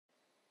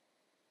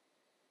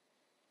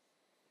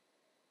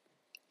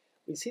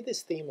We see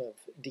this theme of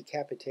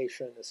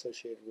decapitation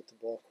associated with the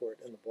Ballcourt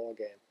and the ball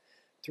game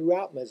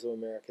throughout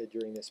Mesoamerica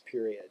during this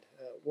period.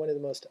 One of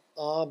the most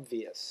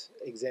obvious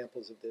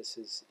examples of this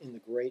is in the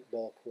great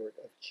Ballcourt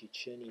of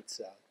Chichen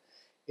Itza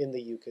in the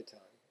Yucatan.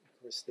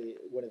 Of course,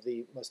 one of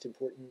the most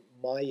important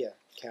Maya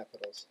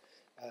capitals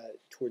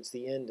towards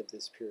the end of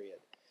this period.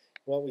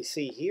 What we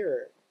see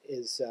here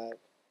is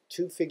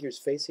two figures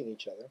facing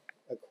each other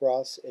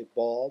across a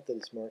ball that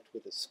is marked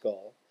with a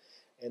skull,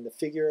 and the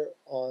figure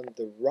on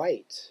the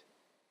right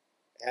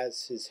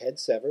has his head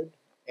severed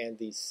and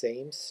these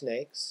same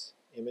snakes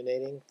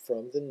emanating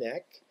from the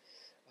neck.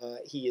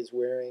 He is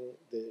wearing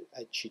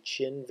a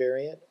Chichen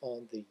variant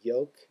on the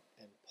yoke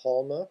and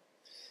palma,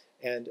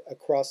 and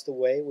across the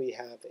way we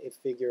have a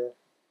figure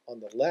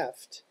on the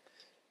left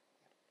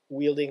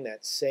wielding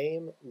that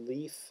same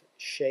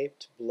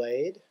leaf-shaped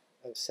blade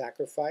of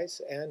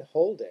sacrifice and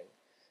holding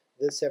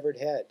the severed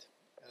head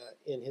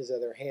in his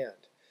other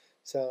hand.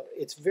 So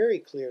it's very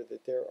clear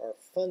that there are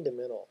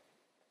fundamental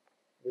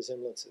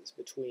resemblances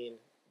between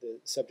the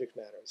subject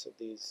matters of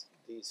these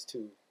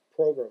two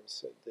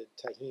programs, the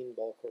Tajin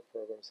Ballcourt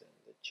programs and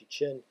the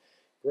Chichen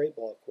Great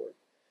Ballcourt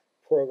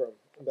program.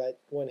 But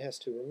one has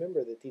to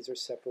remember that these are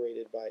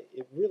separated by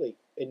really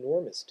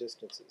enormous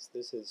distances.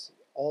 This is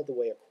all the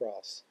way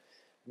across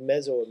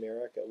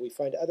Mesoamerica. We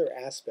find other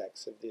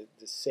aspects of the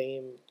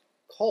same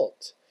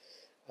cult,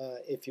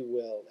 if you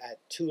will, at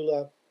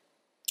Tula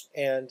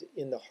and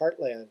in the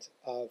heartland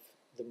of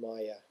the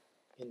Maya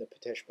in the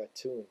Patesh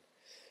Batun.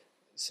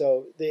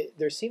 So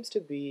there seems to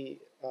be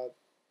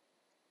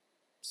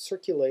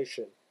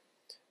circulation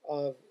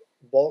of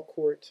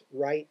Ballcourt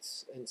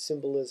rites and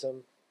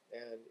symbolism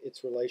and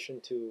its relation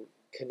to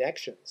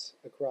connections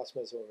across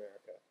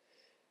Mesoamerica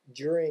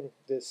during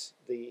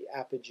the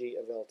apogee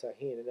of El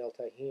Tajin. And El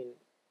Tajin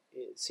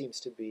seems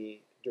to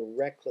be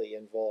directly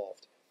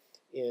involved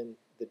in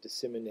the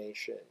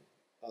dissemination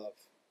of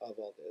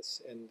all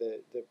this and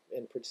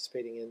and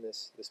participating in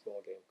this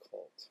ball game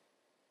cult.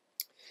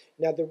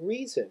 Now, the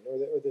reason,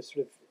 or the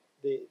sort of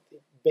the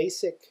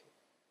basic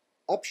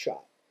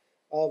upshot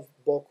of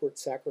Ballcourt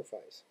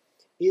sacrifice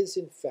is,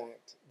 in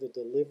fact, the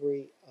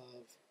delivery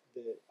of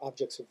the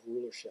objects of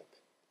rulership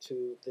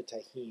to the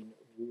Tajin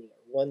ruler.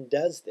 One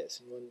does this,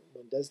 and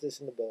one does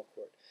this in the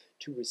Ballcourt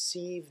to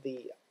receive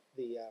the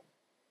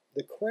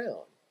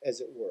crown,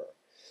 as it were,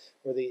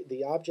 or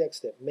the objects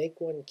that make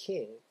one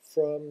king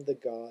from the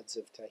gods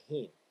of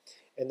Tajin.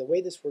 And the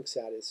way this works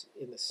out is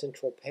in the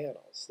central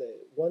panels. The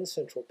one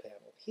central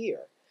panel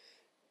here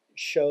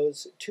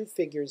shows two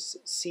figures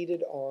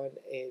seated on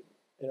an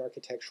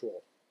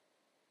architectural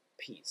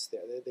piece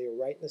there. They are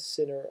right in the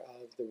center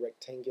of the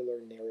rectangular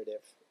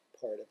narrative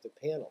part of the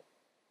panel.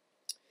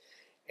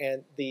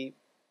 And the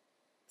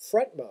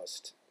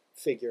frontmost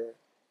figure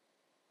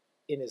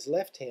in his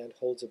left hand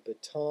holds a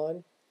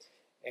baton,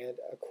 and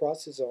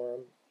across his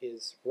arm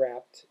is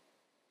wrapped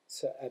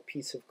a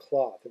piece of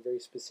cloth, a very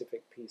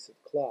specific piece of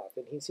cloth.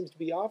 And he seems to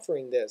be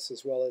offering this,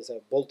 as well as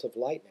a bolt of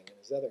lightning in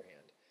his other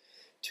hand,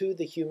 to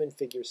the human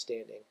figure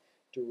standing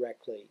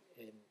directly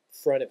in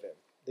front of him.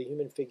 The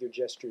human figure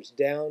gestures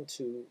down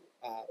to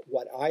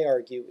what I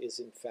argue is,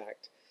 in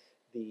fact,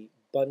 the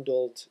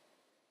bundled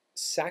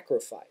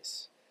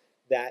sacrifice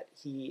that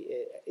he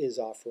is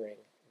offering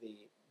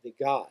the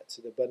gods,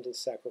 the bundled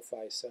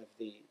sacrifice of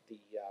the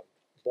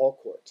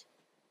Ballcourt.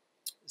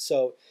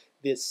 So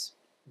this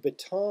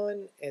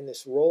baton and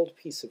this rolled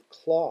piece of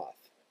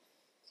cloth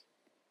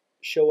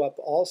show up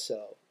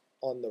also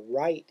on the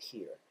right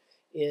here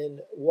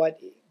in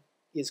what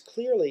is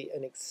clearly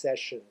an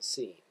accession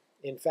scene.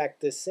 In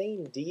fact, the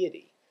same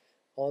deity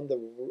on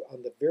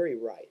the very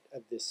right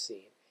of this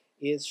scene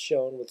is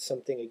shown with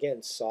something,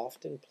 again,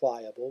 soft and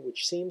pliable,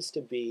 which seems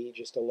to be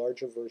just a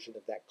larger version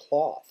of that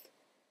cloth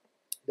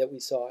that we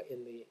saw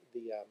in the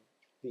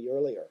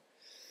earlier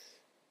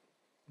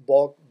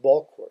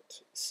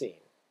Ballcourt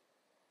scene.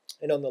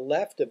 And on the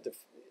left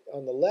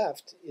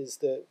is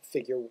the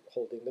figure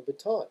holding the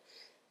baton.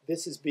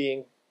 This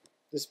being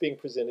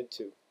presented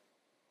to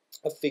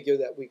a figure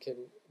that we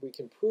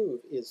can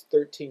prove is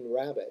 13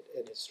 Rabbit,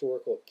 an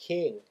historical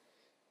king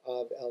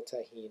of El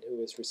Tajin,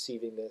 who is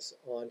receiving this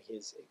on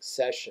his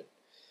accession.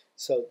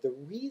 So the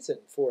reason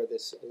for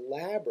this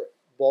elaborate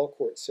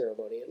Ballcourt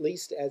ceremony, at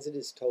least as it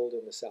is told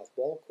in the South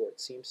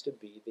Ballcourt, seems to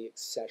be the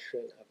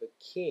accession of a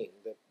king,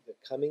 the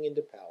coming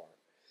into power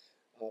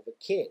of a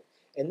king.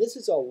 And this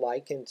is all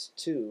likened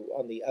to,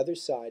 on the other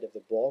side of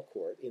the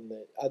Ballcourt, in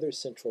the other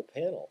central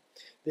panel,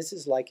 this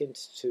is likened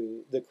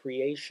to the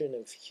creation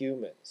of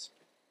humans.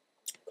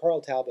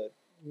 Carl Talbot,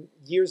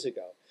 years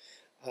ago,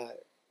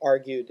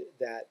 argued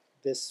that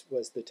this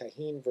was the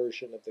Tajin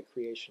version of the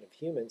creation of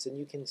humans, and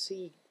you can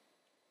see,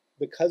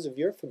 because of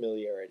your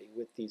familiarity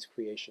with these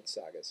creation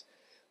sagas,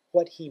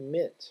 what he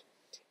meant.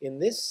 In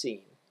this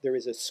scene, there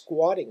is a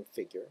squatting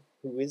figure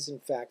who is, in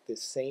fact,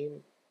 this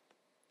same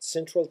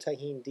central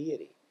Tajin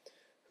deity,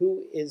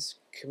 who is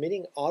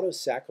committing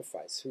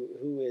auto-sacrifice,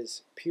 who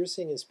is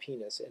piercing his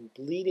penis and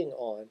bleeding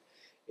on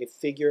a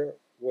figure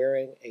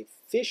wearing a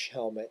fish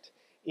helmet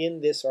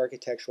in this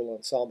architectural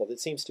ensemble that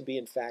seems to be,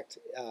 in fact,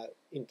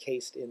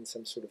 encased in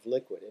some sort of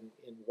liquid,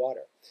 in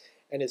water.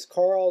 And as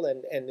Carl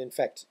and in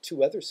fact,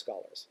 two other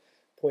scholars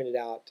pointed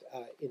out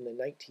in the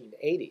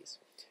 1980s,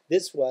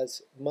 this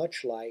was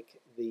much like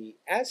the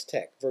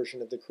Aztec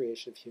version of the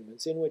creation of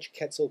humans, in which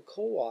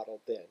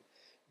Quetzalcoatl then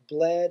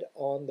bled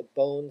on the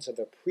bones of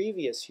a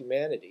previous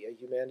humanity, a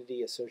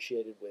humanity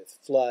associated with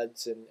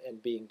floods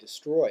and being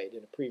destroyed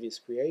in a previous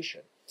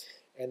creation,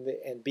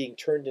 and being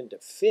turned into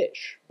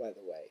fish, by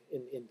the way,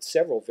 in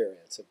several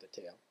variants of the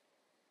tale.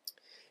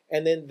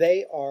 And then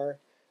they are,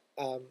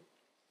 um,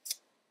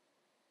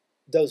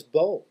 those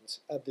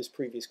bones of this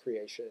previous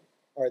creation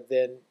are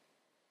then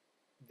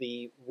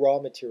the raw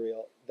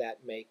material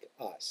that make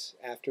us,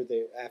 after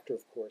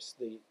of course,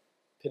 the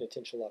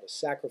penitential auto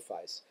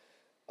sacrifice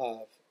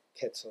of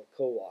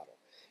Quetzalcoatl.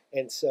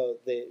 And so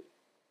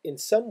in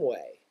some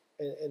way,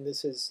 and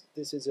this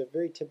is a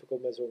very typical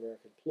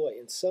Mesoamerican ploy,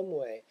 in some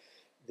way,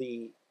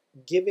 the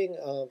giving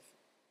of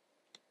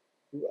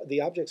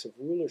the objects of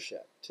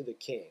rulership to the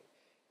king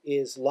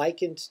is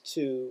likened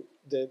to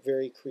the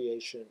very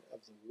creation of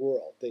the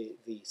world.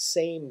 The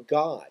same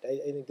God, I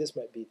think this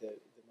might be the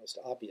most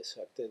obvious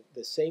hook,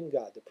 the same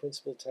God, the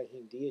principal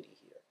Tajin deity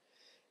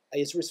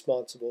here, is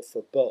responsible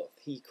for both.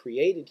 He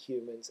created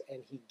humans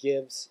and he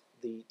gives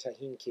the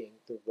Tajin king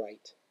the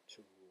right